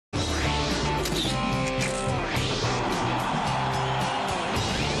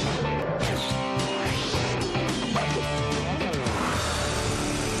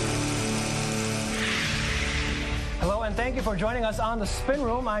you for joining us on The Spin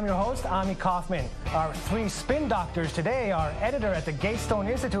Room. I'm your host, Ami Kaufman. Our three spin doctors today are editor at the Gatestone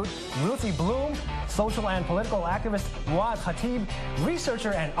Institute, Ruthie Bloom, social and political activist Mouad Khateb,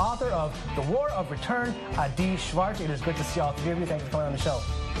 researcher and author of The War of Return, Adi Schwartz. It is good to see all three of you. Thanks for coming on the show.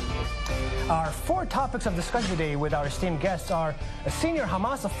 Our four topics of discussion today with our esteemed guests are: a senior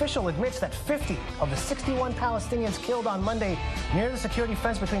Hamas official admits that 50 of the 61 Palestinians killed on Monday near the security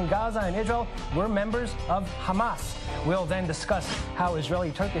fence between Gaza and Israel were members of Hamas. We'll then discuss how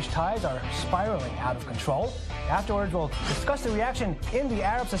Israeli-Turkish ties are spiraling out of control. Afterwards, we'll discuss the reaction in the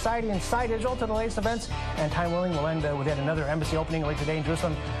Arab society inside Israel to the latest events. And time willing, we'll end with yet another embassy opening late today in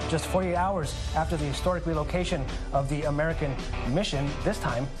Jerusalem, just 48 hours after the historic relocation of the American mission, this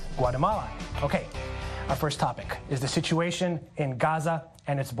time Guatemala. Okay, our first topic is the situation in Gaza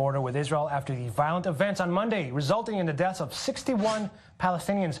and its border with Israel after the violent events on Monday, resulting in the deaths of 61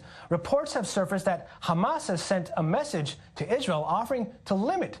 Palestinians. Reports have surfaced that Hamas has sent a message to Israel offering to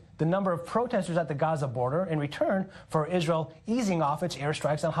limit the number of protesters at the Gaza border in return for Israel easing off its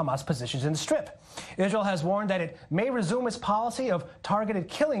airstrikes on Hamas positions in the Strip. Israel has warned that it may resume its policy of targeted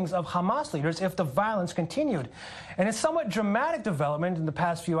killings of Hamas leaders if the violence continued. In a somewhat dramatic development in the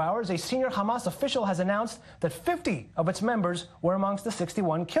past few hours, a senior Hamas official has announced that 50 of its members were amongst the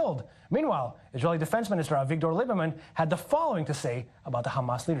 61 killed. Meanwhile, Israeli Defense Minister Avigdor Lieberman had the following to say about the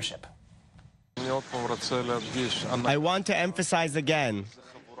Hamas leadership. I want to emphasize again,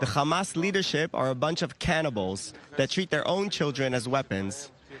 the Hamas leadership are a bunch of cannibals that treat their own children as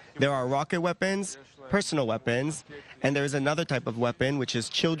weapons. There are rocket weapons, personal weapons, and there is another type of weapon, which is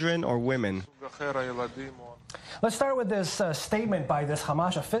children or women. Let's start with this statement by this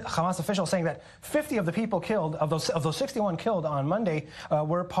Hamas official saying that 50 of the people killed, of those 61 killed on Monday,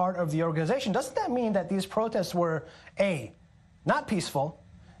 were part of the organization. Doesn't that mean that these protests were, A, not peaceful,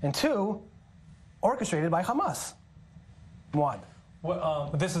 and 2, orchestrated by Hamas? Mouad. Well,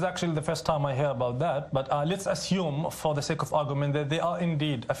 this is actually the first time I hear about that, but let's assume, for the sake of argument, that they are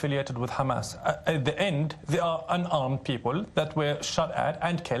indeed affiliated with Hamas. At the end, they are unarmed people that were shot at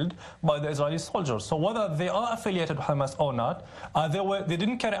and killed by the Israeli soldiers. So whether they are affiliated with Hamas or not, they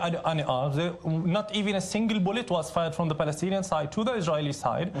didn't carry any arms. Not even a single bullet was fired from the Palestinian side to the Israeli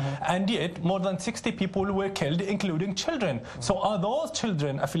side, and yet more than 60 people were killed, including children. So are those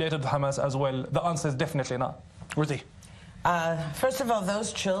children affiliated with Hamas as well? The answer is definitely not. Ruthie. First of all,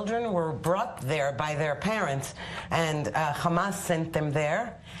 those children were brought there by their parents, and Hamas sent them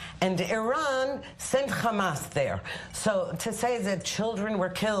there, and Iran sent Hamas there. So to say that children were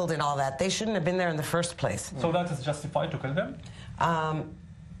killed and all that, they shouldn't have been there in the first place. So that is justified to kill them?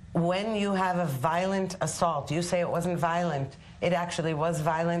 When you have a violent assault, you say it wasn't violent. It actually was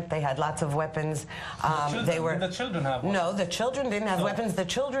violent. They had lots of weapons. The children have weapons. No, the children didn't have weapons. The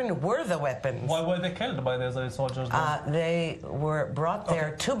children were the weapons. Why were they killed by the Israeli soldiers? They were brought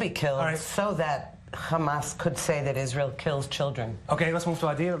there to be killed so that Hamas could say that Israel kills children. Okay, let's move to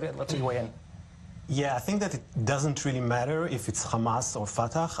Adi. Let's see you weigh in. Yeah, I think that it doesn't really matter if it's Hamas or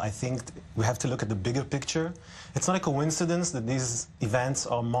Fatah. I think we have to look at the bigger picture. It's not a coincidence that these events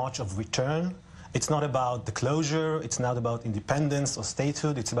are March of Return. It's not about the closure, it's not about independence or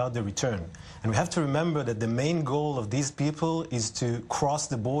statehood, it's about the return. And we have to remember that the main goal of these people is to cross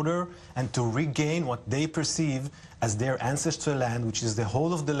the border and to regain what they perceive as their ancestral land, which is the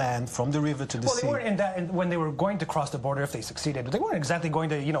whole of the land from the river to the sea. Well, they weren't when they were going to cross the border, if they succeeded, they weren't exactly going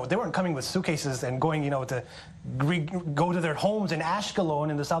to, they weren't coming with suitcases and going, to go to their homes in Ashkelon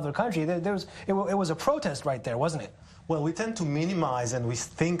in the south of the country. It was a protest right there, wasn't it? Well, we tend to minimize and we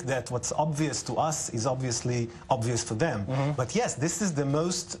think that what's obvious to us is obviously obvious for them. But yes, this is the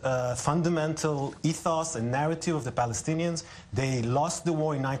most fundamental ethos and narrative of the Palestinians. They lost the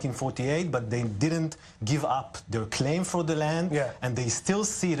war in 1948, but they didn't give up their claim for the land. And they still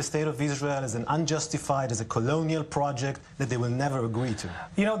see the state of Israel as an unjustified, as a colonial project that they will never agree to.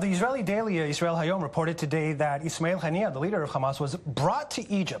 The Israeli daily Israel Hayom reported today that Ismail Haniyeh, the leader of Hamas, was brought to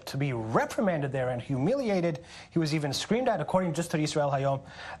Egypt to be reprimanded there and humiliated. He was even screamed at, according just to Israel Hayom.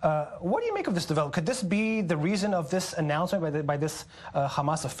 What do you make of this development? Could this be the reason of this announcement by this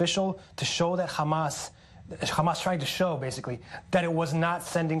Hamas official to show that Hamas trying to show, basically, that it was not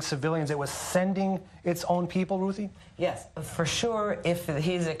sending civilians, it was sending its own people, Ruthie? Yes, for sure, if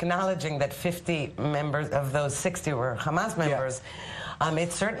he's acknowledging that 50 members of those 60 were Hamas members,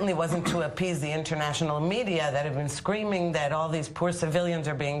 it certainly wasn't to appease the international media that have been screaming that all these poor civilians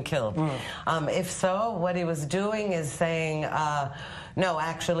are being killed. If so, what he was doing is saying, no,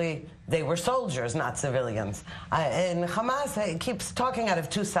 actually, they were soldiers, not civilians. And Hamas keeps talking out of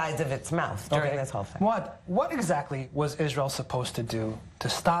two sides of its mouth during this whole thing. What exactly was Israel supposed to do to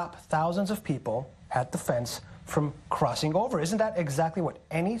stop thousands of people at the fence from crossing over. Isn't that exactly what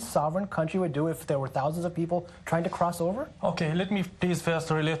any sovereign country would do if there were thousands of people trying to cross over? Okay, let me please first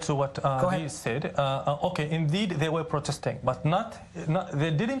relate to what he said. Okay, indeed they were protesting, but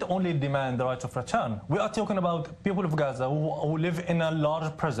they didn't only demand the right of return. We are talking about people of Gaza who live in a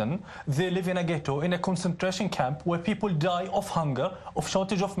large prison. They live in a ghetto, in a concentration camp where people die of hunger, of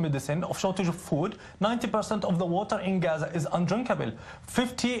shortage of medicine, of shortage of food. 90% of the water in Gaza is undrinkable.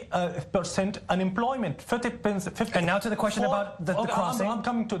 50% unemployment. 50%. And now to the question about the crossing. I'm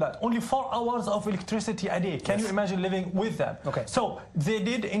coming to that. Only 4 hours of electricity a day. Can you imagine living with that? Okay. So they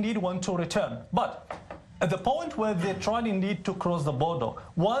did indeed want to return, but at the point where they tried indeed to cross the border,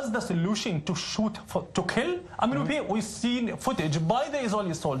 was the solution to shoot, to kill? I mean, we've seen footage by the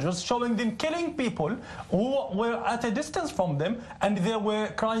Israeli soldiers showing them killing people who were at a distance from them, and they were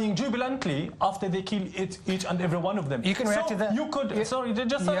crying jubilantly after they killed each and every one of them. You can react to that. You could, sorry,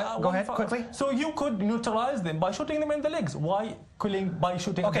 just go ahead, quickly. So you could neutralize them by shooting them in the legs. Why killing by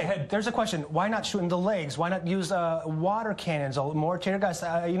shooting the head? There's a question. Why not shoot in the legs? Why not use water cannons or more tear gas?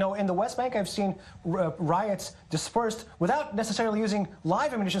 You know, in the West Bank, I've seen riots dispersed without necessarily using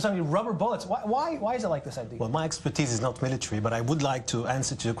live ammunition, some rubber bullets. Why is it like this, Adi? Well, my expertise is not military, but I would like to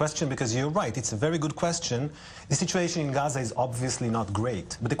answer to your question because you're right. It's a very good question. The situation in Gaza is obviously not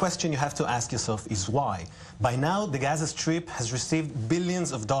great, but the question you have to ask yourself is why. By now, the Gaza Strip has received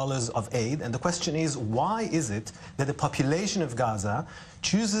billions of dollars of aid, and the question is, why is it that the population of Gaza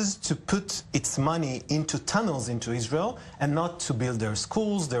chooses to put its money into tunnels into Israel and not to build their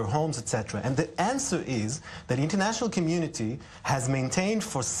schools, their homes, etc. And the answer is that the international community has maintained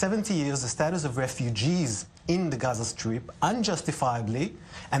for 70 years the status of refugees in the Gaza Strip unjustifiably,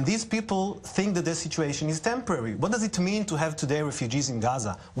 and these people think that their situation is temporary. What does it mean to have today refugees in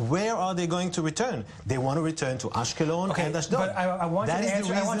Gaza? Where are they going to return? They want to return to Ashkelon and Ashdod. But I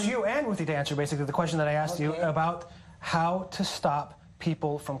want you and Ruthie to answer basically the question that I asked you about how to stop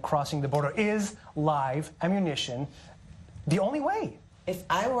people from crossing the border. Is live ammunition the only way? If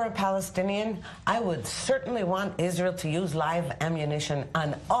I were a Palestinian, I would certainly want Israel to use live ammunition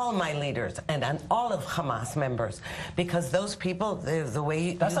on all my leaders and on all of Hamas members, because those people, the way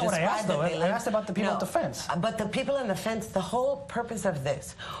you That's not what I asked, though. I asked about the people at the fence. But the people in the fence, the whole purpose of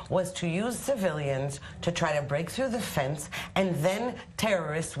this was to use civilians to try to break through the fence, and then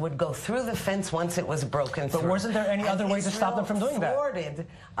terrorists would go through the fence once it was broken through. But wasn't there any other way to stop them from doing that? Thwarted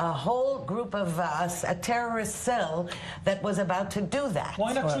a whole group of us, a terrorist cell that was about to do that.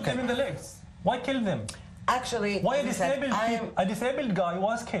 Why not shoot them in the legs? Why kill them? Actually, why a disabled guy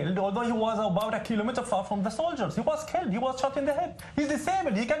was killed, although he was about a kilometer far from the soldiers. He was killed. He was shot in the head. He's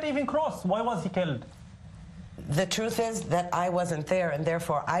disabled. He can't even cross. Why was he killed? The truth is that I wasn't there, and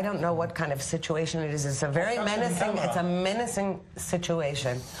therefore I don't know what kind of situation it is. It's a very menacing. It's a menacing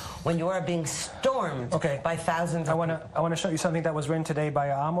situation when you are being stormed by thousands of people. I want to show you something that was written today by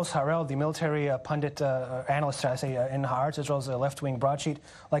Amos Harel, the military pundit analyst, I say, in Haaretz, Israel's left-wing broadsheet.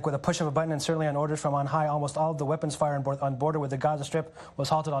 Like with a push of a button and certainly on orders from on high, almost all of the weapons fire on border with the Gaza Strip was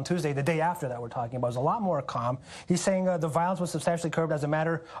halted on Tuesday, the day after that we're talking about. It was a lot more calm. He's saying the violence was substantially curbed as a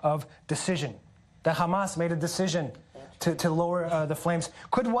matter of decision. That Hamas made a decision to lower the flames.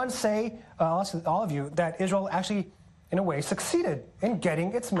 Could one say, all of you, that Israel actually, in a way, succeeded in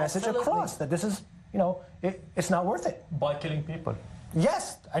getting its message across? That this is, it's not worth it. By killing people.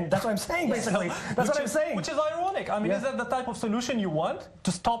 Yes, and that's what I'm saying, basically. That's what I'm saying. Which is ironic. I mean, is that the type of solution you want?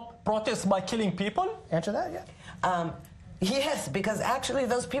 To stop protests by killing people? Answer that, yeah. Yes, because actually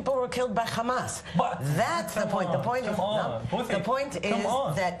those people were killed by Hamas. But that's the point. The point is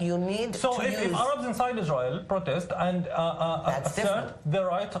that you need to use... if Arabs inside Israel protest and assert the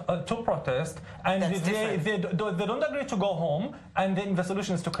right to protest, and they don't agree to go home, and then the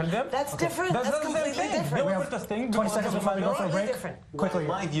solution is to kill them? That's different. That's completely different. They were protesting. 20 seconds before we go for a break. Quickly. In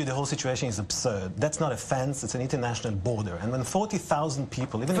my view, the whole situation is absurd. That's not a fence, it's an international border. And when 40,000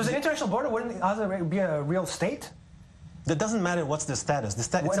 people... If it was an international border, wouldn't Gaza be a real state? That doesn't matter what's the status.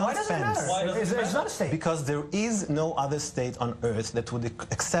 It's not a fence. It's not a state. Because there is no other state on earth that would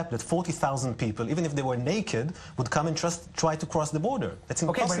accept that 40,000 people, even if they were naked, would come and try to cross the border. That's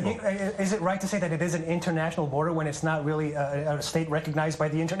impossible. Okay, but is it right to say that it is an international border when it's not really a state recognized by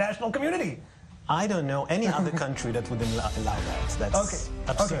the international community? I don't know any other country that would allow that. That's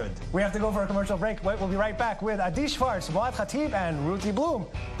absurd. Okay. We have to go for a commercial break. We'll be right back with Adi Schwartz, Mouad Khateb, and Ruthie Bloom.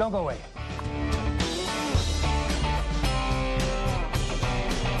 Don't go away.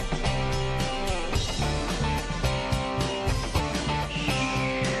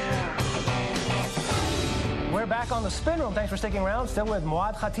 We're back on the Spin Room. Thanks for sticking around. Still with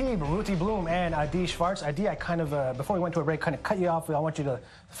Mouad Khateb, Ruthie Bloom, and Adi Schwartz. Adi, I kind of, before we went to a break, kind of cut you off. I want you to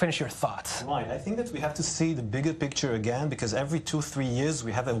finish your thoughts. Right. I think that we have to see the bigger picture again, because every 2-3 years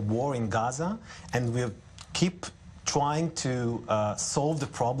we have a war in Gaza, and we keep trying to solve the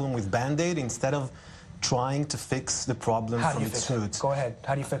problem with Band-Aid instead of trying to fix the problem from its roots. Go ahead.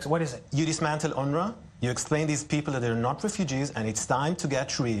 How do you fix it? What is it? You dismantle UNRWA. You explain these people that they're not refugees, and it's time to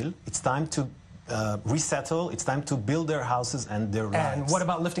get real. It's time to resettle. It's time to build their houses and their lives. And what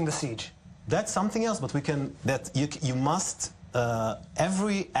about lifting the siege? That's something else, but we can. That you must.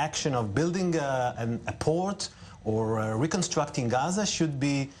 Every action of building a port or reconstructing Gaza should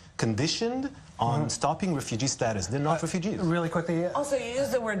be conditioned on stopping refugee status. They're not refugees. Really quickly. Also, you use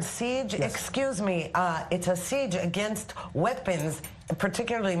the word siege. Yes. Excuse me. It's a siege against weapons,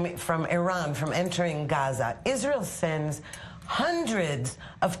 particularly from Iran, from entering Gaza. Israel sends hundreds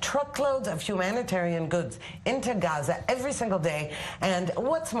of truckloads of humanitarian goods into Gaza every single day. And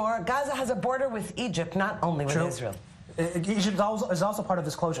what's more, Gaza has a border with Egypt, not only with Israel. Egypt is also part of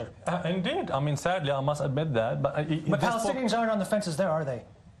this closure. Indeed. I mean, sadly, I must admit that. But Palestinians aren't on the fences there, are they?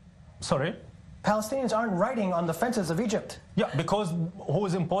 Sorry? Palestinians aren't writing on the fences of Egypt. Yeah, because who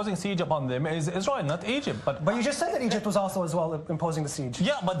is imposing siege upon them is Israel, not Egypt. But you just said that Egypt was also as well imposing the siege.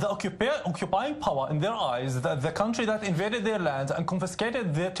 Yeah, but the occupying power in their eyes, the country that invaded their lands and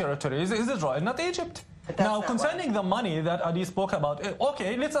confiscated their territories is Israel, not Egypt. Now, concerning the money that Adi spoke about,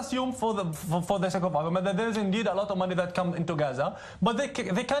 okay, let's assume for the sake of argument that there is indeed a lot of money that comes into Gaza, but they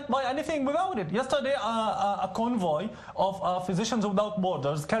can't buy anything without it. Yesterday, a convoy of Physicians Without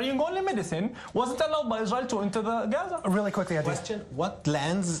Borders carrying only medicine wasn't allowed by Israel to enter the Gaza. Really quickly, Adi. Question: what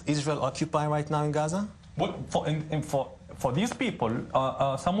lands Israel occupy right now in Gaza? For these people,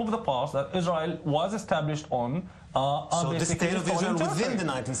 some of the parts that Israel was established on so the state of Israel within the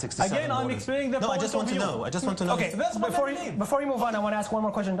 1967 Again, I'm explaining the No, I just want to know. I just want to know. Okay, before you move on, I want to ask one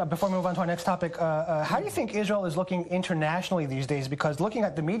more question before we move on to our next topic. How do you think Israel is looking internationally these days? Because looking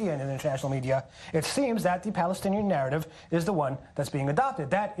at the media and the international media, it seems that the Palestinian narrative is the one that's being adopted,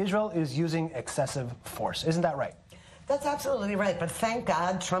 that Israel is using excessive force. Isn't that right? That's absolutely right, but thank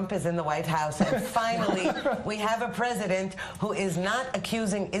God Trump is in the White House, and finally we have a president who is not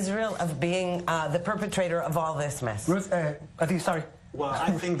accusing Israel of being the perpetrator of all this mess. Ruth, Adi, sorry. Well,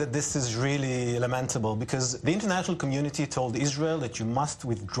 I think that this is really lamentable, because the international community told Israel that you must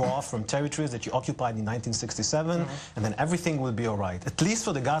withdraw from territories that you occupied in 1967, and then everything will be all right. At least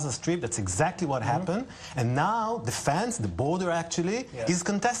for the Gaza Strip, that's exactly what happened. And now the fence, the border actually, is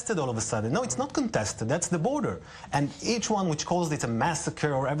contested all of a sudden. No, it's not contested. That's the border. And each one which calls it a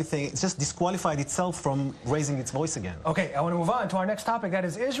massacre or everything, it's just disqualified itself from raising its voice again. Okay, I want to move on to our next topic. That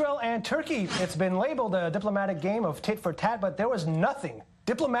is Israel and Turkey. It's been labeled a diplomatic game of tit for tat, but there was nothing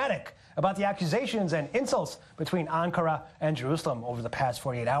diplomatic about the accusations and insults between Ankara and Jerusalem over the past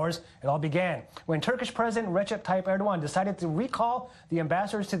 48 hours. It all began when Turkish President Recep Tayyip Erdogan decided to recall the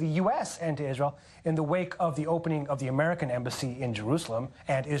ambassadors to the U.S. and to Israel in the wake of the opening of the American embassy in Jerusalem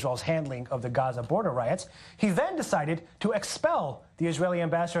and Israel's handling of the Gaza border riots. He then decided to expel the Israeli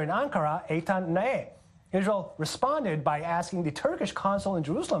ambassador in Ankara, Eitan Naeh. Israel responded by asking the Turkish consul in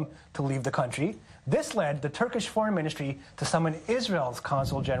Jerusalem to leave the country. This led the Turkish Foreign Ministry to summon Israel's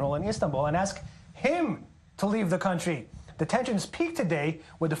consul general in Istanbul and ask him to leave the country. The tensions peaked today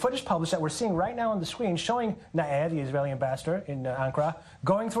with the footage published that we're seeing right now on the screen showing Naeh, the Israeli ambassador in Ankara,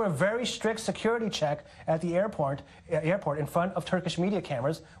 going through a very strict security check at the airport in front of Turkish media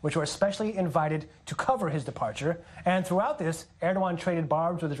cameras, which were especially invited to cover his departure. And throughout this, Erdogan traded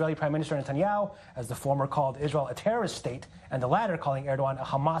barbs with Israeli Prime Minister Netanyahu, as the former called Israel a terrorist state, and the latter calling Erdogan a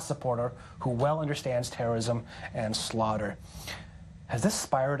Hamas supporter who well understands terrorism and slaughter. Has this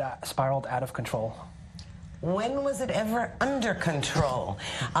spiraled out of control? When was it ever under control?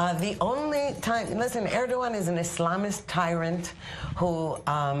 The only time, listen, Erdogan is an Islamist tyrant who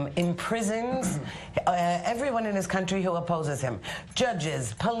imprisons everyone in his country who opposes him.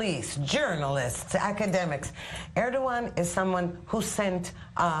 Judges, police, journalists, academics. Erdogan is someone who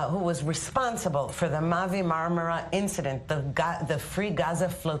who was responsible for the Mavi Marmara incident, the Free Gaza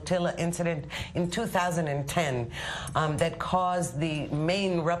Flotilla incident in 2010 that caused the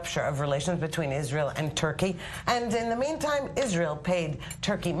main rupture of relations between Israel and Turkey. And in the meantime, Israel paid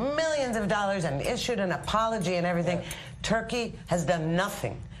Turkey millions of dollars and issued an apology and everything. Yeah. Turkey has done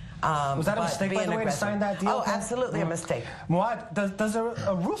nothing. Was that a mistake, by the way, to sign that deal? Oh, absolutely a mistake. Mouad, does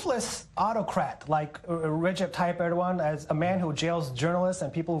a ruthless autocrat like Recep Tayyip Erdogan, as a man who jails journalists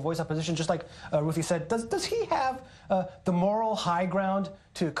and people who voice opposition, just like Ruthie said, does he have the moral high ground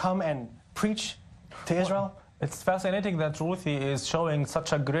to come and preach to Israel? It's fascinating that Ruthie is showing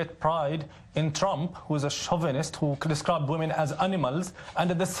such a great pride in Trump, who's a chauvinist, who described women as animals,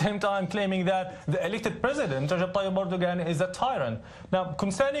 and at the same time claiming that the elected president, Recep Tayyip Erdogan, is a tyrant. Now,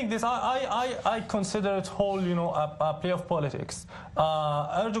 concerning this, I consider it whole, a play of politics.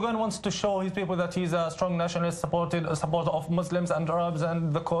 Erdogan wants to show his people that he's a strong nationalist, supporter of Muslims and Arabs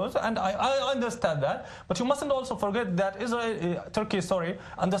and the cause, and I understand that. But you mustn't also forget that Turkey,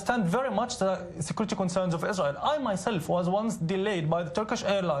 understand very much the security concerns of Israel. I myself was once delayed by the Turkish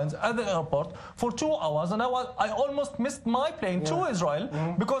Airlines at the airport for 2 hours, and I almost missed my plane to Israel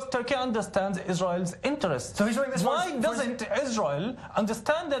because Turkey understands Israel's interests. So he's doing this. Why doesn't Israel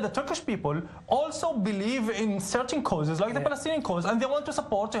understand that the Turkish people also believe in certain causes, like the Palestinian cause, and they want to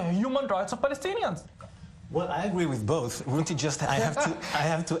support the human rights of Palestinians? Well, I agree with both. Ruthie, I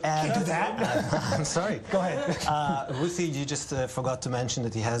have to add to that. I'm sorry. Go ahead. Ruthie, you just forgot to mention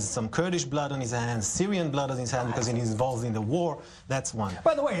that he has some Kurdish blood on his hands, Syrian blood on his hands because he's involved in the war. That's one.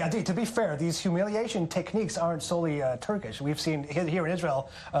 By the way, Adi, to be fair, these humiliation techniques aren't solely Turkish. We've seen here in Israel,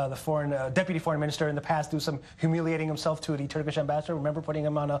 the deputy foreign minister in the past do some humiliating himself to the Turkish ambassador. Remember putting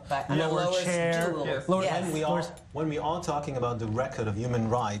him on a lower chair? Yes. When we are talking about the record of human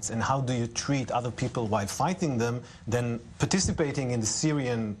rights and how do you treat other people while fighting them, then participating in the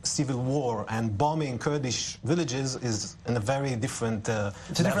Syrian civil war and bombing Kurdish villages is in a very different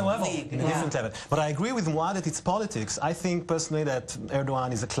it's a different level. In a different level. But I agree with Mouad that it's politics. I think personally that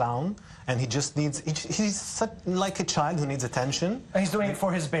Erdogan is a clown and he just needs, he's like a child who needs attention. And he's doing it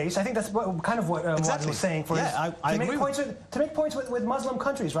for his base. I think that's kind of what Mouad was saying. For I agree to make points with Muslim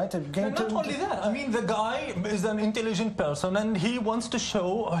countries, right? Not only that, I mean, the guy is an intelligent person and he wants to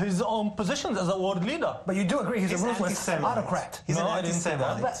show his own positions as a world leader. But you do agree he's a ruthless autocrat. He's an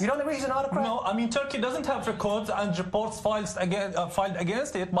anti-Semite. You don't agree he's an autocrat? No, I mean, Turkey doesn't have records and reports filed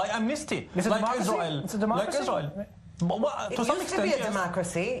against it by Amnesty, like Israel. It's a democracy? Like Israel. It used to be a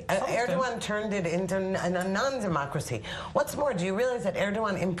democracy. Erdogan turned it into a non-democracy. What's more, do you realize that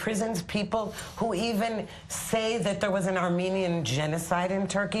Erdogan imprisons people who even say that there was an Armenian genocide in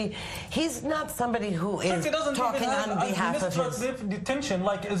Turkey? He's not somebody who is talking on behalf of his... administrative detention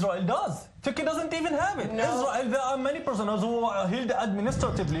like Israel does. Turkey doesn't even have it. No. Israel, there are many prisoners who are held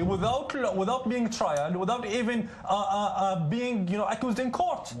administratively without being tried, without even being accused in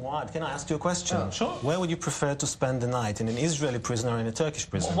court. What? Can I ask you a question? Sure. Where would you prefer to spend the night, in an Israeli prison or in a Turkish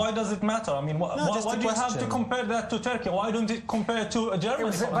prison? Why does it matter? I mean, why do you have to compare that to Turkey? Why don't you compare it to a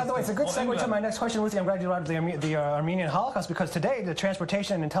German? By the way, it's a good segue to my next question, Ruthie. I'm glad you brought up the Armenian Holocaust, because today the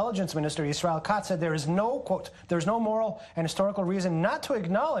Transportation and Intelligence Minister, Israel Katz, said there is no, quote, there's no moral and historical reason not to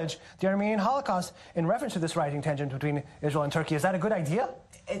acknowledge the Armenian Holocaust in reference to this rising tension between Israel and Turkey. Is that a good idea?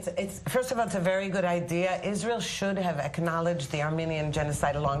 First of all, it's a very good idea. Israel should have acknowledged the Armenian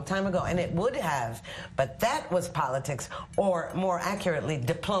genocide a long time ago, and it would have, but that was politics, or more accurately,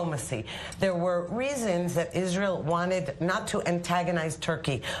 diplomacy. There were reasons that Israel wanted not to antagonize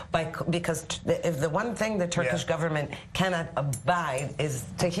Turkey, because if the one thing the Turkish government cannot abide is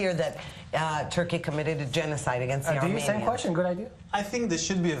to hear that Turkey committed a genocide against the Armenians. Same question, good idea? I think there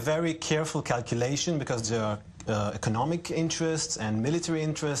should be a very careful calculation, because there are economic interests and military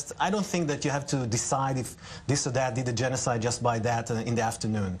interests. I don't think that you have to decide if this or that did a genocide just by that in the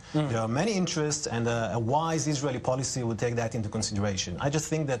afternoon. There are many interests, and a wise Israeli policy would take that into consideration. I just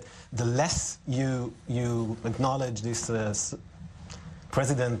think that the less you acknowledge this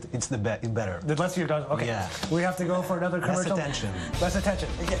president, it's better. The less you do. Okay. Yeah. We have to go for another commercial. Less attention. Less attention.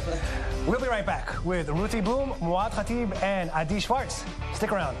 We'll be right back with Ruthie Bloom, Mouad Khateb, and Adi Schwartz.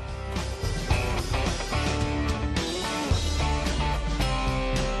 Stick around.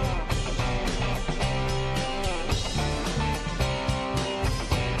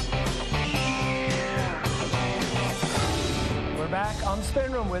 Back on the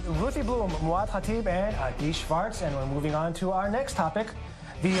Spin Room with Ruthie Bloom, Mouad Khateb, and Adi Schwartz, and we're moving on to our next topic.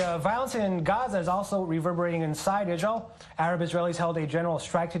 The violence in Gaza is also reverberating inside Israel. Arab Israelis held a general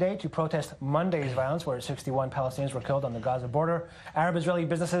strike today to protest Monday's violence, where 61 Palestinians were killed on the Gaza border. Arab Israeli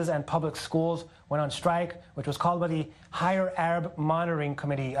businesses and public schools went on strike, which was called by the Higher Arab Monitoring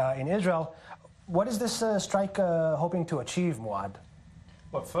Committee in Israel. What is this strike hoping to achieve, Mouad?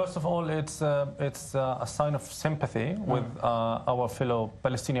 Well, first of all, it's a sign of sympathy with our fellow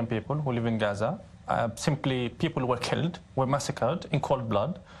Palestinian people who live in Gaza. Simply, people were killed, were massacred in cold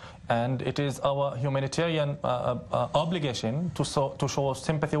blood, and it is our humanitarian obligation to show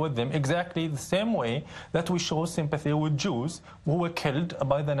sympathy with them, exactly the same way that we show sympathy with Jews who were killed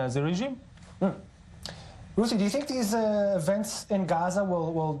by the Nazi regime. Ruthie, do you think these events in Gaza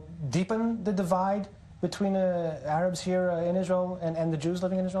will deepen the divide between Arabs here in Israel and the Jews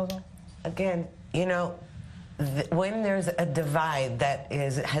living in Israel as well? Again, when there's a divide that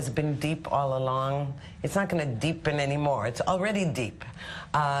has been deep all along, it's not going to deepen anymore. It's already deep.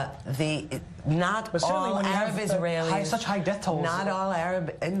 Not all Arab Israelis, such high death tolls. Not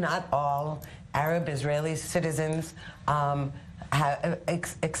all Arab Israeli citizens have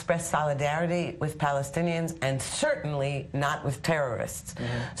expressed solidarity with Palestinians, and certainly not with terrorists.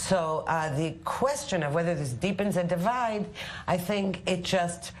 So the question of whether this deepens a divide, I think it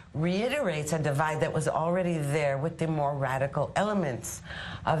just reiterates a divide that was already there with the more radical elements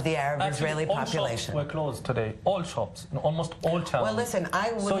of the Arab-Israeli population. All shops were closed today. All shops, in almost all towns. Well, listen,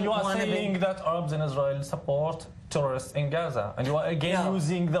 I wouldn't So you are want to saying that Arabs in Israel support terrorists in Gaza, and you are again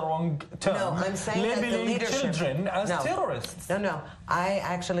using the wrong term. No, I'm saying labeling that the leadership, children as terrorists. No. I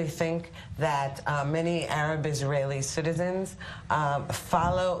actually think that many Arab Israeli citizens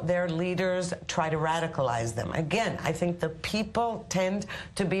follow their leaders, try to radicalize them. Again, I think the people tend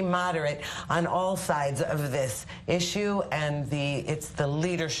to be moderate on all sides of this issue, and it's the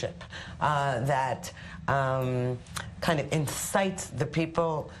leadership that kind of incites the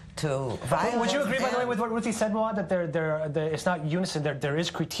people to violence. Would you agree, by the way, with what Ruthie said, Mouad, that it's not unison? There is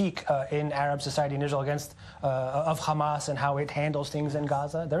critique in Arab society in Israel against of Hamas and how it handles things in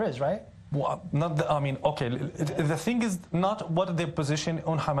Gaza. There is, right? Well, the thing is not what their position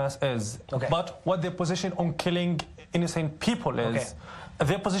on Hamas is, but what their position on killing innocent people is.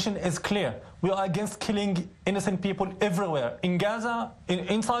 Their position is clear. We are against killing innocent people everywhere. In Gaza,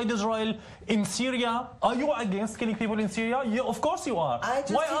 inside Israel, in Syria. Are you against killing people in Syria? Yeah, of course you are.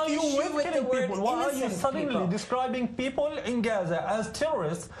 Why are you with killing people? Why are you suddenly describing people in Gaza as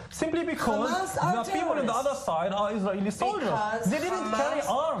terrorists simply because the people on the other side are Israeli soldiers? They didn't carry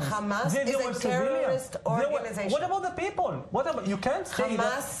arms. Hamas they were is a terrorist organization. What about the people? You can't say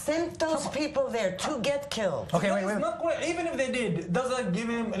that. Hamas sent those people there to get killed. Okay, wait. Not correct. Even if they did, does that give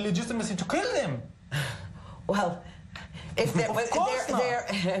him legitimacy to kill them? Well, if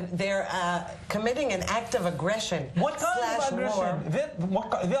they're committing an act of aggression. What kind of aggression? War.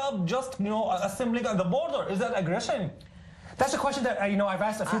 They are just assembling at the border. Is that aggression? That's a question that I've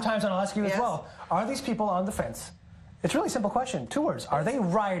asked a few times, and I'll ask you as well. Are these people on the fence? It's a really simple question. 2 words. Are they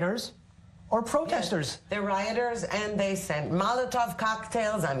rioters or protesters? Yes, they're rioters, and they sent Molotov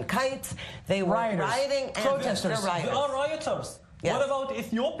cocktails and kites. They were rioting and protesters. They are rioters. Yes. What about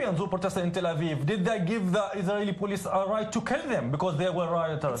Ethiopians who protested in Tel Aviv? Did they give the Israeli police a right to kill them because they were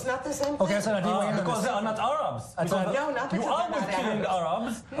rioters? It's not the same thing. Okay, so because they are not Arabs. No, not because you are with killing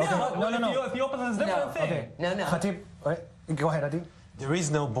Arabs. No. Ethiopians is a different thing. Okay. No. Khatib, go ahead, Adi. There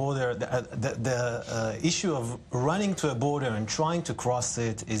is no border. The issue of running to a border and trying to cross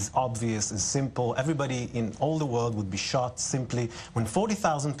it is obvious, is simple. Everybody in all the world would be shot simply. When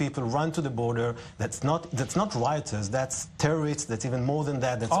 40,000 people run to the border, that's not rioters, that's terrorists, that's even more than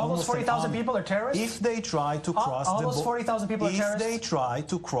that. That's all those 40,000 people are terrorists? If they try to cross the border... All those 40,000 people are terrorists? If they try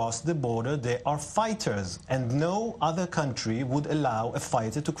to cross the border, they are fighters. And no other country would allow a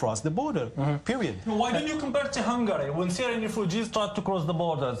fighter to cross the border, period. Why don't you compare to Hungary when Syrian refugees tried to cross the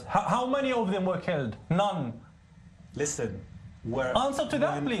borders? How many of them were killed? None. Listen. Answer to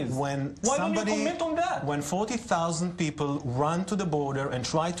that, please. Why don't you comment on that? When 40,000 people run to the border and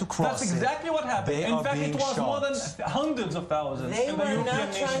try to cross That's exactly what happened. In fact, it was more than hundreds of thousands. They were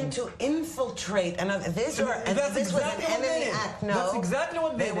not trying to infiltrate. This was an enemy act. No. That's exactly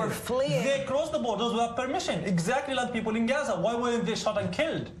what they did. They were fleeing. They crossed the borders without permission. Exactly like people in Gaza. Why weren't they shot and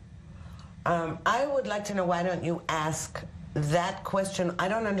killed? I would like to know, why don't you ask that question? I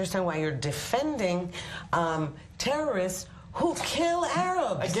don't understand why you're defending terrorists who kill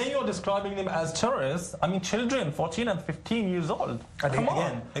Arabs. Again, you're describing them as terrorists. I mean, children, 14 and 15 years old. Come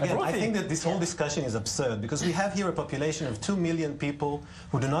on. Again, I think that this whole discussion is absurd, because we have here a population of 2 million people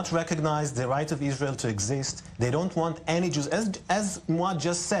who do not recognize the right of Israel to exist. They don't want any Jews. As Mouad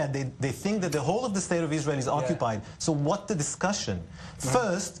just said, they think that the whole of the state of Israel is occupied. So what the discussion?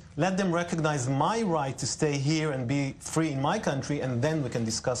 First, let them recognize my right to stay here and be free in my country, and then we can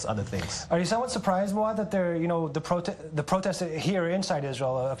discuss other things. Are you somewhat surprised, Mouad, that the protests here inside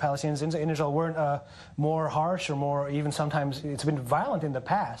Israel, Palestinians in Israel, weren't more harsh or more, even sometimes it's been violent in the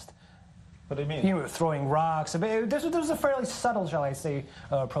past? What do you mean? Throwing rocks. This was a fairly subtle, shall I say,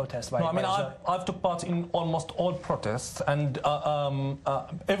 protest. I've took part in almost all protests, and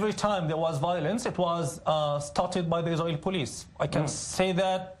every time there was violence, it was started by the Israeli police. I can say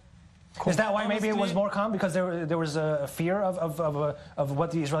that Is that why maybe it was more calm? Because there was a fear of what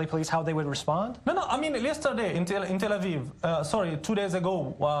the Israeli police, how they would respond? No, I mean, yesterday in Tel Aviv, 2 days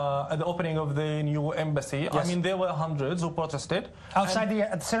ago, at the opening of the new embassy, yes. I mean, there were hundreds who protested. Outside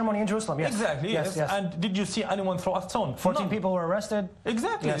the ceremony in Jerusalem, yes. Exactly, yes. And did you see anyone throw a stone? 14 people were arrested.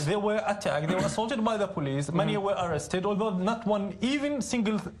 Exactly. Yes. They were attacked, they were assaulted by the police, many were arrested, although not one even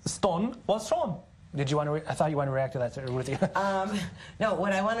single stone was thrown. Did you want to? I thought you wanted to react to that, Ruthie. No,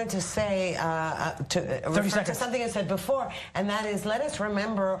 what I wanted to say to refer to something I said before, and that is, let us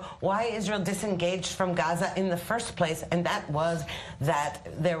remember why Israel disengaged from Gaza in the first place, and that was that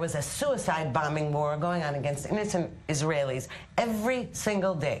there was a suicide bombing war going on against innocent Israelis every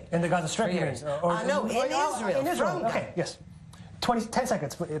single day. In the Gaza Strip, no, in Israel. In Israel. Okay, yes. 10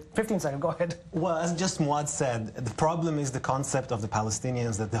 seconds, 15 seconds, go ahead. Well, as just Mouad said, the problem is the concept of the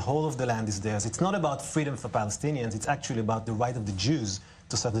Palestinians, that the whole of the land is theirs. It's not about freedom for Palestinians, it's actually about the right of the Jews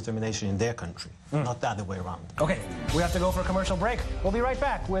to self-determination in their country, not the other way around. Okay, we have to go for a commercial break. We'll be right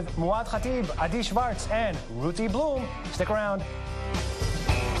back with Mouad Khateb, Adi Schwartz, and Ruthie Bloom. Stick around.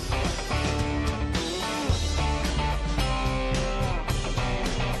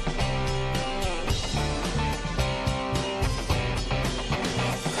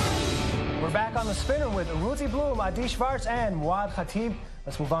 Back on the spinner with Ruthie Bloom, Adi Schwartz, and Mouad Khateb.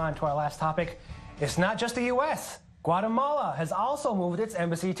 Let's move on to our last topic. It's not just the U.S. Guatemala has also moved its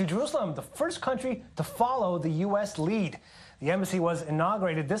embassy to Jerusalem, the first country to follow the U.S. lead. The embassy was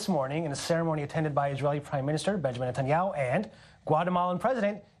inaugurated this morning in a ceremony attended by Israeli Prime Minister Benjamin Netanyahu and Guatemalan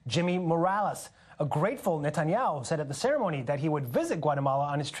President Jimmy Morales. A grateful Netanyahu said at the ceremony that he would visit Guatemala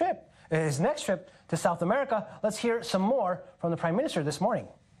on his next trip to South America. Let's hear some more from the Prime Minister this morning.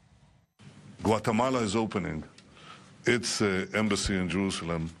 Guatemala is opening its embassy in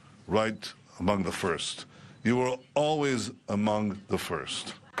Jerusalem right among the first. You were always among the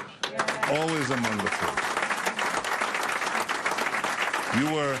first. Always among the first.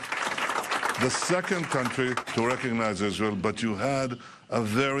 You were the second country to recognize Israel, but you had a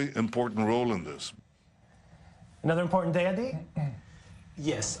very important role in this. Another important day, Adi?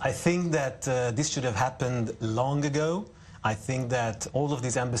 Yes, I think that this should have happened long ago. I think that all of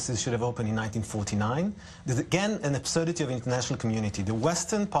these embassies should have opened in 1949. There's again an absurdity of international community. The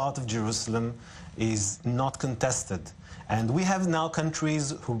western part of Jerusalem is not contested. And we have now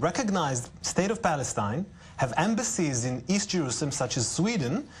countries who recognize the state of Palestine, have embassies in East Jerusalem, such as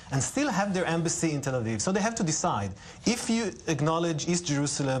Sweden, and still have their embassy in Tel Aviv. So they have to decide. If you acknowledge East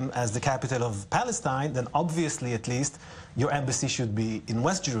Jerusalem as the capital of Palestine, then obviously, at least, your embassy should be in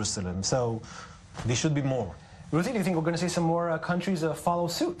West Jerusalem. So there should be more. Ruthie, do you think we're going to see some more countries follow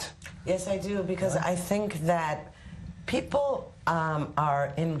suit? Yes, I do, because I think that people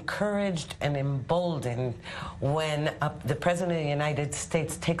are encouraged and emboldened when the President of the United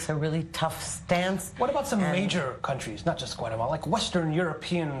States takes a really tough stance. What about some major countries, not just Guatemala, like Western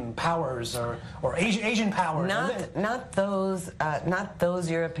European powers or Asian powers? Not those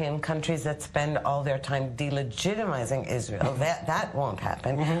European countries that spend all their time delegitimizing Israel. that won't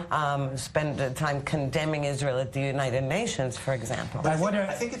happen. Spend time condemning Israel at the United Nations, for example. I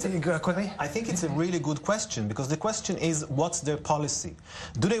think it's a really good question, because the question is, what's their policy?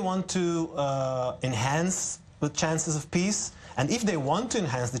 Do they want to enhance the chances of peace? And if they want to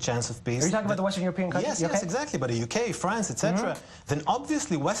enhance the chance of peace... Are you talking about the Western European countries? Yes, exactly. But the UK, France, etc. Then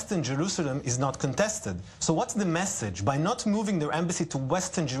obviously Western Jerusalem is not contested. So what's the message? By not moving their embassy to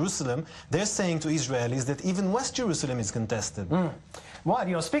Western Jerusalem, they're saying to Israelis that even West Jerusalem is contested. Well,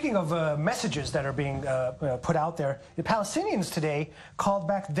 you know, speaking of messages that are being put out there, the Palestinians today called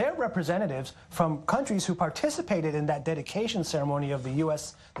back their representatives from countries who participated in that dedication ceremony of the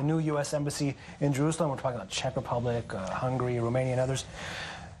U.S., the new U.S. embassy in Jerusalem. We're talking about Czech Republic, Hungary, Romania, and others.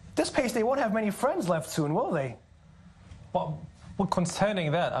 At this pace, they won't have many friends left soon, will they? Well,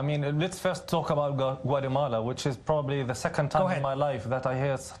 concerning that, I mean, let's first talk about Guatemala, which is probably the second time in my life that I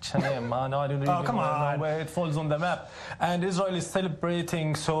hear such a name. I don't even know where it falls on the map. And Israel is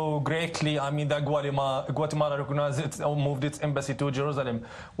celebrating so greatly, I mean, that Guatemala recognized it or moved its embassy to Jerusalem.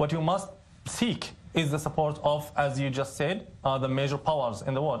 What you must seek is the support of, as you just said, the major powers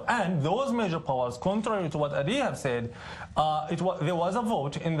in the world. And those major powers, contrary to what Adi have said, there was a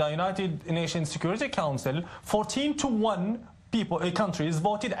vote in the United Nations Security Council, 14-1 countries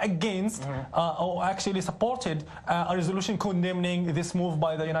voted against or actually supported a resolution condemning this move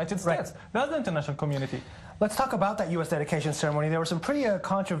by the United States. That's the international community. Let's talk about that U.S. dedication ceremony. There were some pretty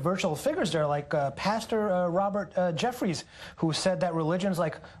controversial figures there, like Pastor Robert Jeffries, who said that religions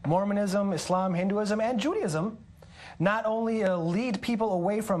like Mormonism, Islam, Hinduism, and Judaism not only lead people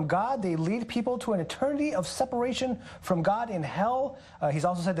away from God, they lead people to an eternity of separation from God in hell. He's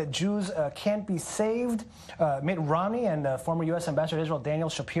also said that Jews can't be saved. Mitt Romney and former U.S. Ambassador to Israel Daniel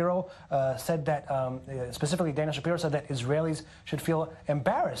Shapiro said that, specifically Daniel Shapiro said that Israelis should feel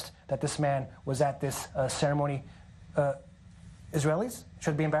embarrassed that this man was at this ceremony. Israelis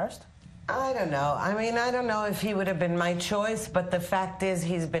should be embarrassed? I don't know. I mean, I don't know if he would have been my choice, but the fact is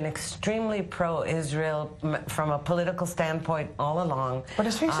he's been extremely pro-Israel from a political standpoint all along. But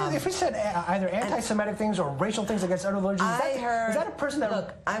if he said either anti-Semitic things or racial things against other religions, is that a person that...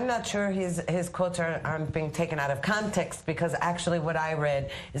 Look, I'm not sure his quotes aren't being taken out of context, because actually what I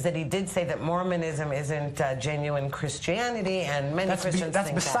read is that he did say that Mormonism isn't genuine Christianity, and many Christians that's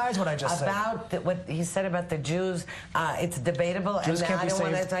think besides what I just said. About what he said about the Jews, it's debatable. Jews and can't be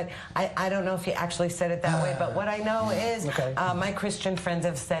saved. I don't know if he actually said it that way, but what I know is my Christian friends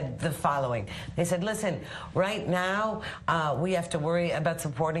have said the following. They said, listen, right now we have to worry about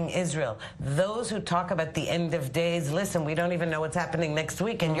supporting Israel. Those who talk about the end of days, listen, we don't even know what's happening next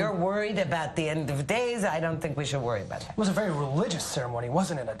week, and you're worried about the end of days. I don't think we should worry about that. It was a very religious ceremony,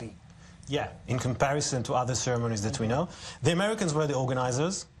 wasn't it, Adi? Yeah, in comparison to other ceremonies that we know. The Americans were the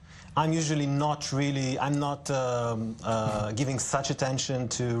organizers. I'm usually not really, I'm not giving such attention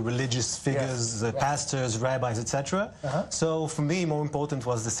to religious figures, pastors, rabbis, etc. So for me, more important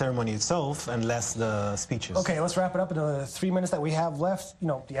was the ceremony itself and less the speeches. Okay, let's wrap it up in the 3 minutes that we have left. You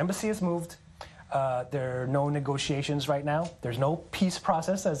know, the embassy has moved. There are no negotiations right now. There's no peace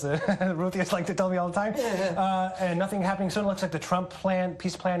process, as Ruthie likes to tell me all the time. And nothing happening soon. It looks like the Trump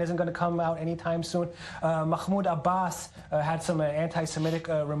peace plan isn't going to come out anytime soon. Mahmoud Abbas had some anti-Semitic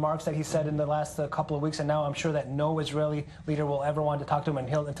remarks that he said in the last couple of weeks, and now I'm sure that no Israeli leader will ever want to talk to him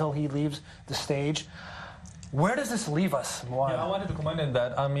until he leaves the stage. Where does this leave us, Mouad? Yeah, I wanted to comment on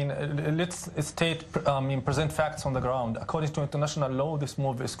that. I mean, let's present facts on the ground. According to international law, this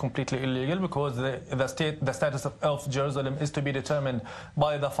move is completely illegal, because the status of Jerusalem is to be determined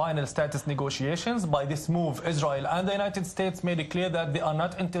by the final status negotiations. By this move, Israel and the United States made it clear that they are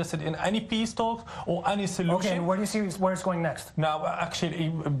not interested in any peace talks or any solution. Okay, where do you see where it's going next? Now, actually,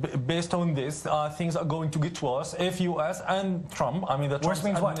 based on this, things are going to get worse if U.S. and Trump, I mean the Trump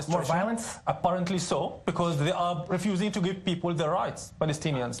administration... Worse means what? More violence? Apparently so, because they are refusing to give people their rights,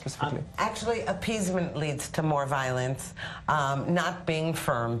 Palestinians specifically. Actually, appeasement leads to more violence, not being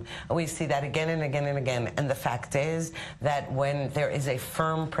firm. We see that again and again and again. And the fact is that when there is a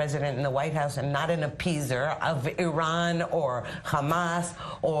firm president in the White House and not an appeaser of Iran or Hamas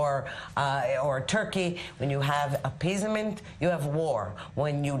or Turkey, when you have appeasement, you have war.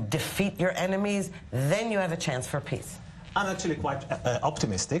 When you defeat your enemies, then you have a chance for peace. I'm actually quite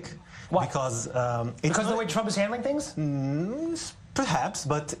optimistic. Why? Because of the way Trump is handling things? Perhaps,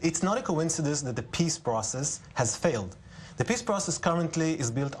 but it's not a coincidence that the peace process has failed. The peace process currently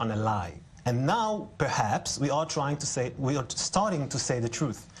is built on a lie. And now, perhaps, we are starting to say the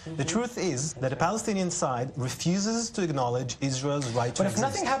truth. The truth is that the Palestinian side refuses to acknowledge Israel's right to exist. But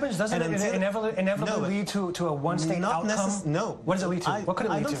if nothing happens, doesn't it inevitably lead to a one-state outcome? No. What does it lead to? What could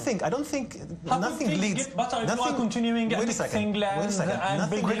it lead to? I don't think nothing leads... continuing wait a second.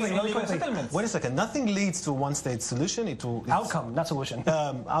 settlements. Wait a second. Nothing leads to a one-state solution. Outcome, not solution.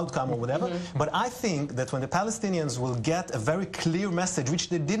 Outcome or whatever. But I think that when the Palestinians will get a very clear message, which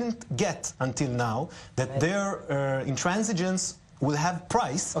they didn't get until now, that their intransigence will have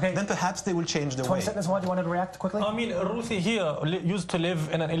price, then perhaps they will change their way. 20 seconds, Mouad, you wanted to react quickly? I mean, Ruthie here used to live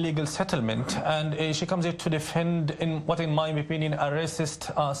in an illegal settlement, and she comes here to defend, in my opinion, a racist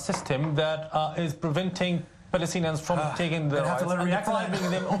system that is preventing Palestinians from taking their rights and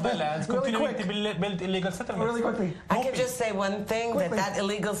depriving them of their lands, continuing to build illegal settlements. Really quickly. I can just say one thing, that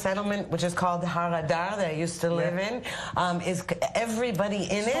illegal settlement, which is called Har Adar, that I used to live in, is everybody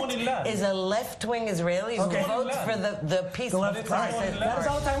in it is a left-wing Israeli who votes for the peaceful process. That is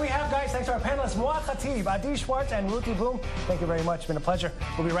all the time we have, guys. Thanks to our panelists, Mouad Khateb, Adi Schwartz, and Ruthie Bloom. Thank you very much. It's been a pleasure.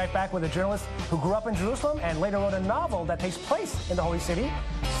 We'll be right back with a journalist who grew up in Jerusalem and later wrote a novel that takes place in the Holy City.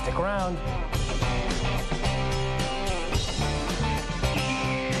 Stick around.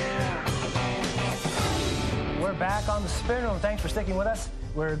 We're back on the Spin Room. Thanks for sticking with us.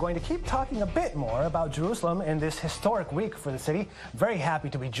 We're going to keep talking a bit more about Jerusalem in this historic week for the city. Very happy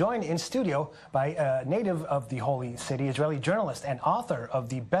to be joined in studio by a native of the Holy City, Israeli journalist and author of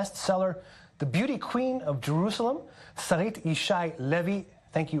the bestseller, The Beauty Queen of Jerusalem, Sarit Ishai Levi.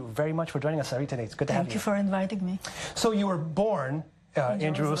 Thank you very much for joining us, Sarit, today. It's good to have you. Thank you for inviting me. So you were born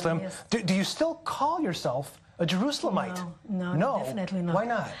in Jerusalem. Yes. Do you still call yourself a Jerusalemite? No, definitely not. Why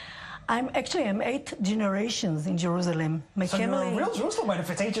not? I'm 8 generations in Jerusalem. So you're a real Jerusalemite if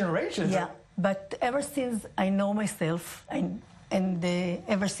it's 8 generations. Yeah, But ever since I know myself,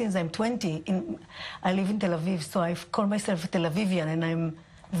 ever since I'm 20, I live in Tel Aviv, so I call myself a Tel Avivian, and I'm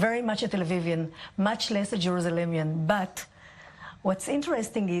very much a Tel Avivian, much less a Jerusalemian. But what's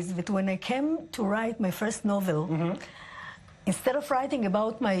interesting is that when I came to write my first novel, instead of writing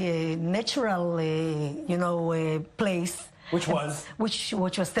about my natural, place, which was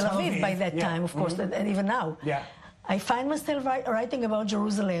Tel Aviv by that time, of course, and even now. Yeah. I find myself writing about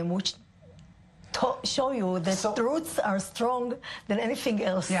Jerusalem, which show you that the roots are strong than anything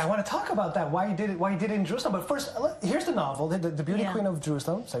else. Yeah, I want to talk about that. Why you did it in Jerusalem? But first, here's the novel, The Beauty Queen of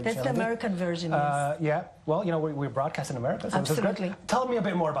Jerusalem. That's the American version. Yes. Yeah. Well, we broadcast in America. So absolutely. Tell me a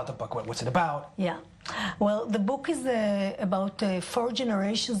bit more about the book. What's it about? Yeah. Well, the book is about 4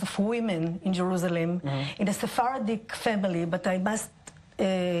 generations of women in Jerusalem in a Sephardic family. But I must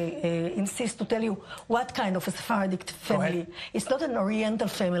insist to tell you what kind of a Sephardic family. It's not an Oriental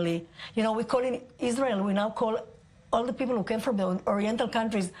family. We call in Israel, we now call all the people who came from the Oriental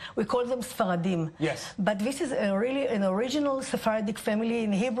countries, we call them Sfaradim. Yes. But this is really an original Sephardic family.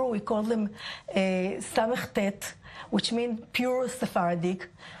 In Hebrew, we call them Samech Tet, which means pure Sephardic.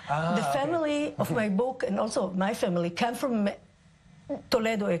 The family of my book, and also my family, came from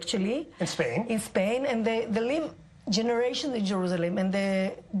Toledo, actually. In Spain. In Spain, and they live generation in Jerusalem, and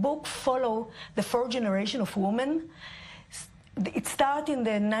the book follow the 4th generation of women. It started in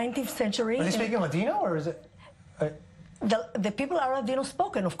the 19th century. Are they speaking Ladino, or is it? The people are Ladino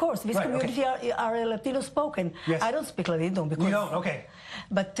spoken, of course. This community are Latino spoken. Yes. I don't speak Ladino because you don't. Okay.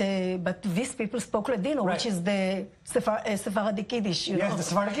 But these people spoke Ladino, which is the Sephardic Yiddish. Yes, the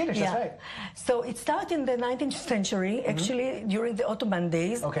Sephardic Yiddish. That's right. So it started in the 19th century, actually during the Ottoman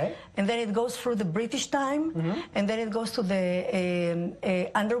days. Okay. And then it goes through the British time, and then it goes to the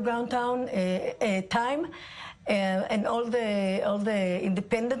underground time. And all the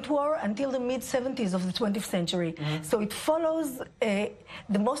independent war until the mid-70s of the 20th century. So it follows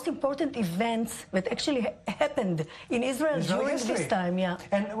the most important events that actually happened in Israel during this time. Yeah.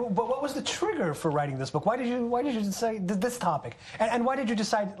 And but what was the trigger for writing this book? Why did you decide this topic? And why did you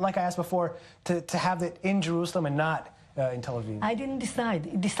decide, like I asked before, to have it in Jerusalem and not in Tel Aviv? I didn't decide.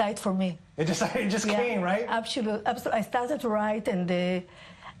 It decided for me. It just came, right? Absolutely. I started to write, and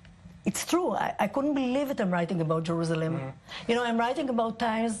it's true. I couldn't believe it. I'm writing about Jerusalem. I'm writing about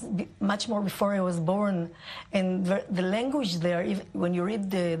times much more before I was born. And the language there, when you read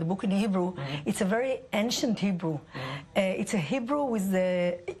the book in Hebrew, it's a very ancient Hebrew. It's a Hebrew with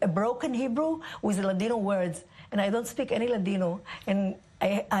a broken Hebrew with Ladino words. And I don't speak any Ladino. And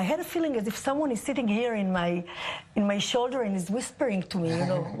I had a feeling as if someone is sitting here in my shoulder and is whispering to me,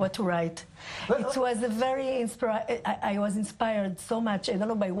 what to write. It was a very I was inspired so much. I don't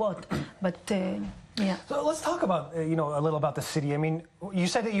know by what, but yeah. So let's talk about a little about the city. I mean, you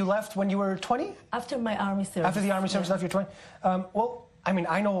said that you left when you were 20? After my army service. After the army service, left, you're 20. Well, I mean,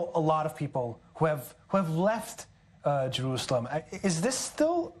 I know a lot of people who have left Jerusalem. Is the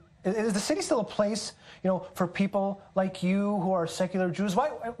city still a place, for people like you who are secular Jews?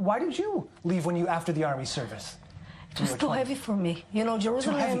 Why did you leave after the army service? It was too heavy for me. Jerusalem.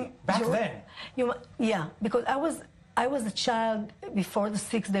 Too heavy back then. Yeah, because I was a child before the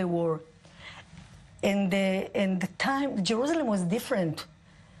 6-Day War, and the time Jerusalem was different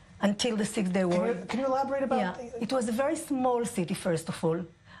until the 6-Day War. Can you elaborate about? Yeah, it was a very small city. First of all,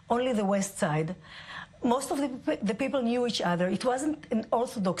 only the west side. Most of the people knew each other. It wasn't an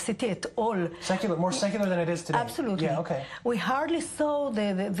Orthodox city at all. More secular than it is today. Absolutely. Yeah, okay. We hardly saw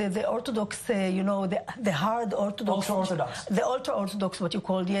the Orthodox, the hard Orthodox. Ultra-Orthodox. The ultra-Orthodox, what you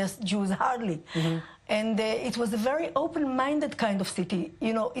call, yes, Jews, hardly. And it was a very open-minded kind of city.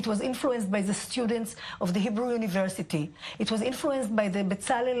 It was influenced by the students of the Hebrew University. It was influenced by the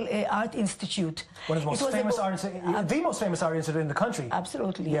Bezalel Art Institute. One of the most famous the most famous art institute in the country.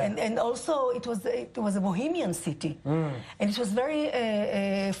 Absolutely. Yeah. And also it was a bohemian city. And it was very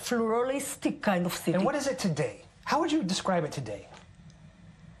pluralistic kind of city. And what is it today? How would you describe it today?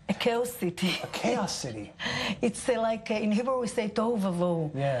 A chaos city. A chaos city. It's like, in Hebrew we say tohu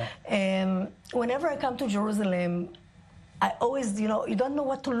vavohu. Yeah. Whenever I come to Jerusalem, I always, you don't know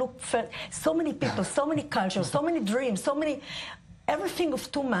what to look for. So many people, so many cultures, so many dreams, everything of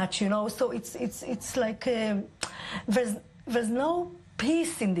too much, So it's like, there's no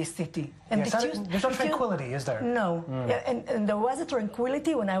peace in this city. And there's no tranquility, is there? No. And there was a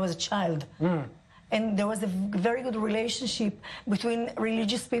tranquility when I was a child. And there was a very good relationship between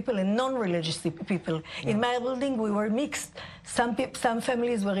religious people and non-religious people. In my building, we were mixed. Some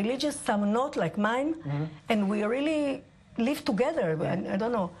families were religious, some not, like mine. And we really lived together. I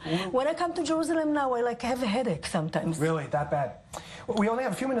don't know. When I come to Jerusalem now, I have a headache sometimes. Really? That bad? We only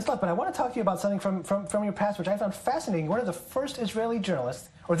have a few minutes left, but I want to talk to you about something from your past, which I found fascinating. One of the first Israeli journalists,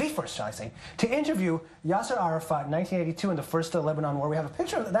 or the first, shall I say, to interview Yasser Arafat in 1982 in the first Lebanon War. We have a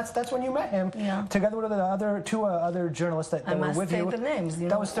picture of that. That's when you met him, together with the two other journalists that were with you. I must say the names.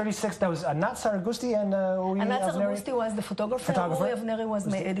 That was 36. That was Anat Saragusti and Anat Saragusti was the photographer. Uri Avneri was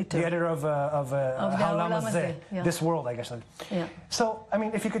my editor. The editor of Ha'olam Hazeh, This World, I guess. Yeah. So, I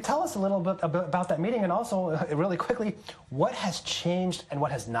mean, if you could tell us a little bit about that meeting, and also, really quickly, what has changed and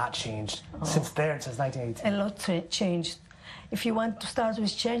what has not changed since 1982? A lot changed. If you want to start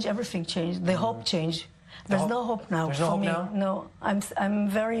with change, everything changed. The hope changed. There's no hope now for me. No, I'm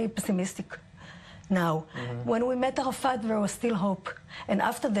very pessimistic now. When we met Arafat, there was still hope. And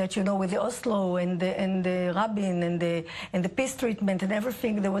after that, you know, with the Oslo and the Rabin and the peace treatment and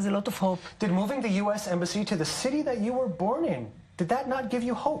everything, there was a lot of hope. Did moving the U.S. Embassy to the city that you were born in, did that not give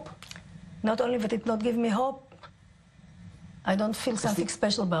you hope? Not only that it not give me hope, I don't feel something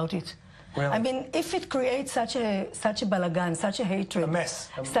special about it. Really? I mean, if it creates such a balagan, such a hatred,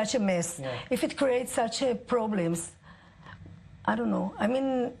 such a mess, if it creates such problems, I don't know. I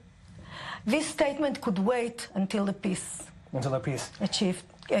mean, this statement could wait until the peace. Until the peace. Achieved.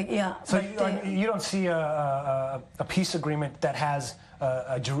 So you don't see a peace agreement that has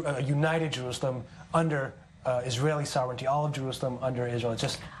a united Jerusalem under Israeli sovereignty, all of Jerusalem under Israel. It's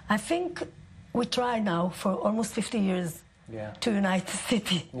just. I think we try now for almost 50 years. To unite the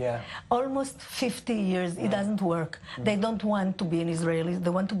city. Almost 50 years, it doesn't work. They don't want to be an Israeli, they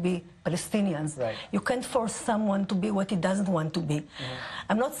want to be Palestinians. You can't force someone to be what he doesn't want to be.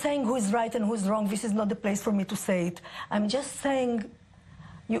 I'm not saying who is right and who is wrong, this is not the place for me to say it. I'm just saying,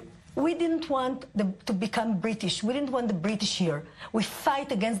 we didn't want to become British. We didn't want the British here. We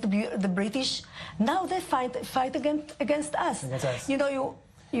fight against the British. Now they fight against us. You know,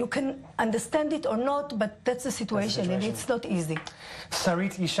 you can understand it or not, but that's the situation, and it's not easy.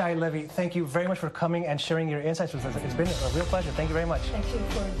 Sarit Yishai Levy, thank you very much for coming and sharing your insights with us. It's been a real pleasure. Thank you very much. Thank you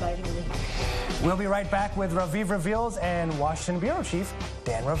for inviting me. We'll be right back with Raviv Reveals and Washington Bureau Chief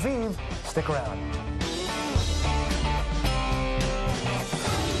Dan Raviv. Stick around.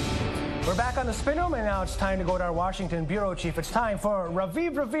 We're back on the Spin Room, and now it's time to go to our Washington Bureau Chief. It's time for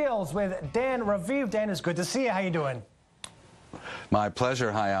Raviv Reveals with Dan Raviv. Dan, it's good to see you. How you doing? My pleasure.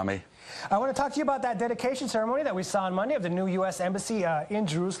 Hi, Ami. I want to talk to you about that dedication ceremony that we saw on Monday of the new U.S. Embassy in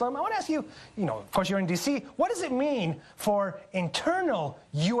Jerusalem. I want to ask you, of course you're in D.C., what does it mean for internal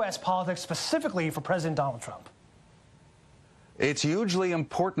U.S. politics, specifically for President Donald Trump? It's hugely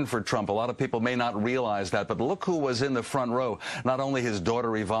important for Trump. A lot of people may not realize that, but look who was in the front row. Not only his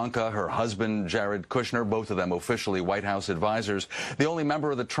daughter Ivanka, her husband Jared Kushner, both of them officially White House advisors. The only member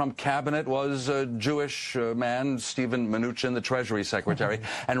of the Trump cabinet was a Jewish man, Steven Mnuchin, the Treasury Secretary.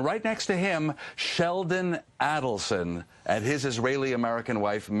 And right next to him, Sheldon Adelson and his Israeli-American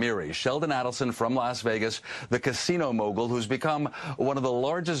wife, Miri. Sheldon Adelson from Las Vegas, the casino mogul who's become one of the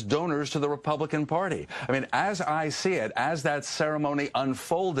largest donors to the Republican Party. I mean, as I see it, as that ceremony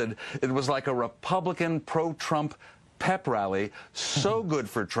unfolded, it was like a Republican pro-Trump pep rally. So good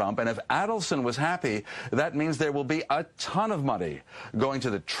for Trump. And if Adelson was happy, that means there will be a ton of money going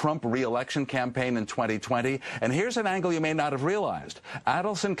to the Trump re-election campaign in 2020. And here's an angle you may not have realized.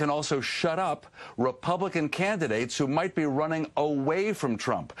 Adelson can also shut up Republican candidates who might be running away from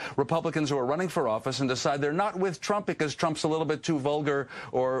Trump. Republicans who are running for office and decide they're not with Trump because Trump's a little bit too vulgar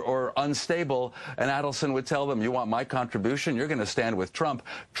or unstable. And Adelson would tell them, you want my contribution? You're going to stand with Trump.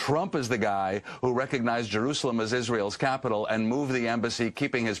 Trump is the guy who recognized Jerusalem as Israel's capital and moved the embassy,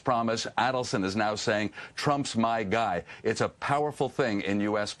 keeping his promise. Adelson is now saying, Trump's my guy. It's a powerful thing in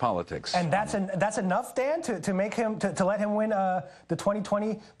U.S. politics. And that's enough, Dan, to make him to let him win the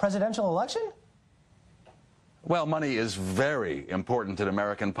 2020 presidential election? Well, money is very important in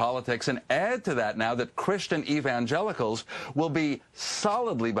American politics, and add to that now that Christian evangelicals will be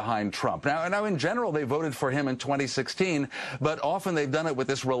solidly behind Trump. Now, in general, they voted for him in 2016, but often they've done it with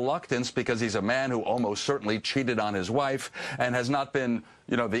this reluctance because he's a man who almost certainly cheated on his wife and has not been,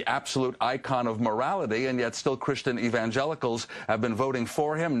 the absolute icon of morality, and yet still Christian evangelicals have been voting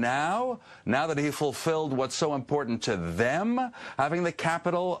for him. Now that he fulfilled what's so important to them, having the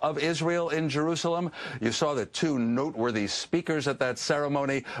capital of Israel in Jerusalem, you saw the two noteworthy speakers at that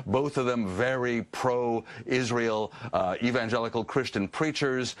ceremony, both of them very pro-Israel evangelical Christian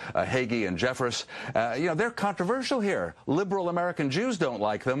preachers, Hagee and Jeffress. They're controversial here. Liberal American Jews don't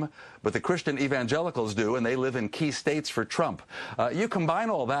like them, but the Christian evangelicals do, and they live in key states for Trump. You combine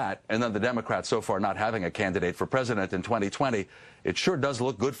all that, and then the Democrats so far not having a candidate for president in 2020, it sure does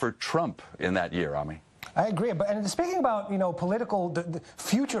look good for Trump in that year, Ami. I agree. And speaking about, political the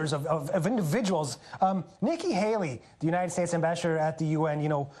futures of individuals, Nikki Haley, the United States ambassador at the UN,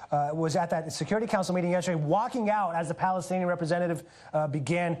 was at that Security Council meeting yesterday, walking out as the Palestinian representative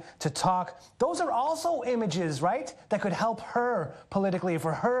began to talk. Those are also images, right, that could help her politically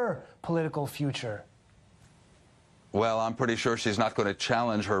for her political future. Well, I'm pretty sure she's not going to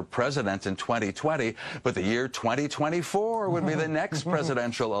challenge her president in 2020, but the year 2024 would be the next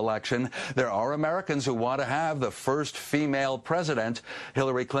presidential election. There are Americans who want to have the first female president.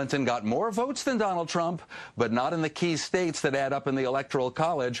 Hillary Clinton got more votes than Donald Trump, but not in the key states that add up in the Electoral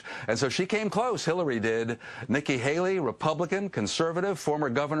College. And so she came close, Hillary did. Nikki Haley, Republican, conservative, former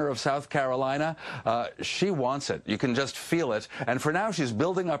governor of South Carolina, she wants it. You can just feel it. And for now, she's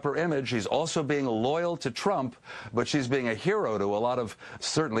building up her image. She's also being loyal to Trump, but she's being a hero to a lot of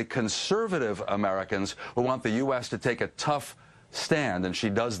certainly conservative Americans who want the U.S. to take a tough stand, and she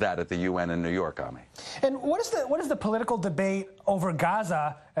does that at the UN in New York, Ami. And what is the political debate over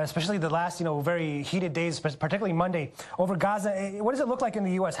Gaza, especially the last, very heated days, particularly Monday, over Gaza? What does it look like in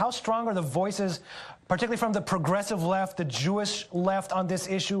the U.S.? How strong are the voices, particularly from the progressive left, the Jewish left on this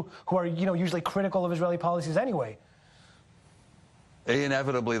issue, who are, usually critical of Israeli policies anyway?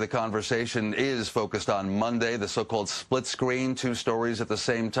 Inevitably, the conversation is focused on Monday, the so-called split screen, two stories at the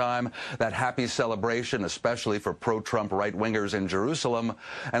same time, that happy celebration, especially for pro-Trump right-wingers in Jerusalem,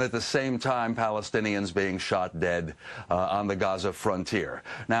 and at the same time, Palestinians being shot dead on the Gaza frontier.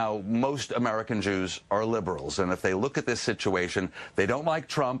 Now, most American Jews are liberals, and if they look at this situation, they don't like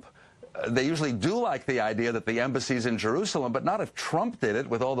Trump. They usually do like the idea that the embassy's in Jerusalem, but not if Trump did it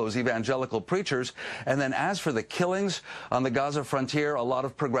with all those evangelical preachers. And then as for the killings on the Gaza frontier, a lot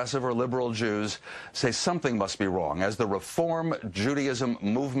of progressive or liberal Jews say something must be wrong. As the Reform Judaism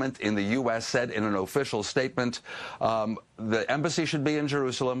movement in the U.S. said in an official statement, the embassy should be in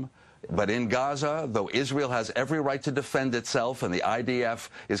Jerusalem. But in Gaza, though Israel has every right to defend itself and the IDF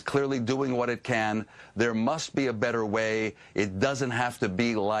is clearly doing what it can, there must be a better way. It doesn't have to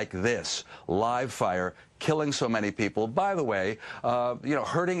be like this. Live fire, killing so many people. By the way,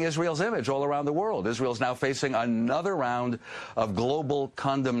 hurting Israel's image all around the world. Israel's now facing another round of global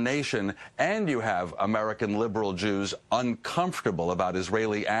condemnation, and you have American liberal Jews uncomfortable about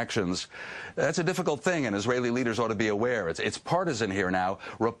Israeli actions. That's a difficult thing, and Israeli leaders ought to be aware. It's partisan here now.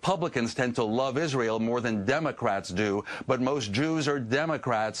 Republicans tend to love Israel more than Democrats do, but most Jews are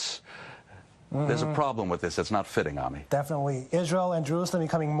Democrats. There's a problem with this. It's not fitting, Ami. Definitely. Israel and Jerusalem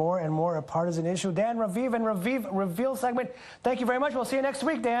becoming more and more a partisan issue. Dan, Raviv, and Raviv Reveal segment. Thank you very much. We'll see you next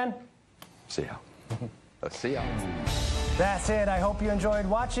week, Dan. See ya. See ya. That's it. I hope you enjoyed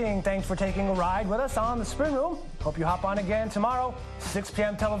watching. Thanks for taking a ride with us on the Spin Room. Hope you hop on again tomorrow, 6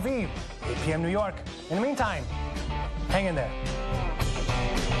 p.m. Tel Aviv, 8 p.m. New York. In the meantime, hang in there.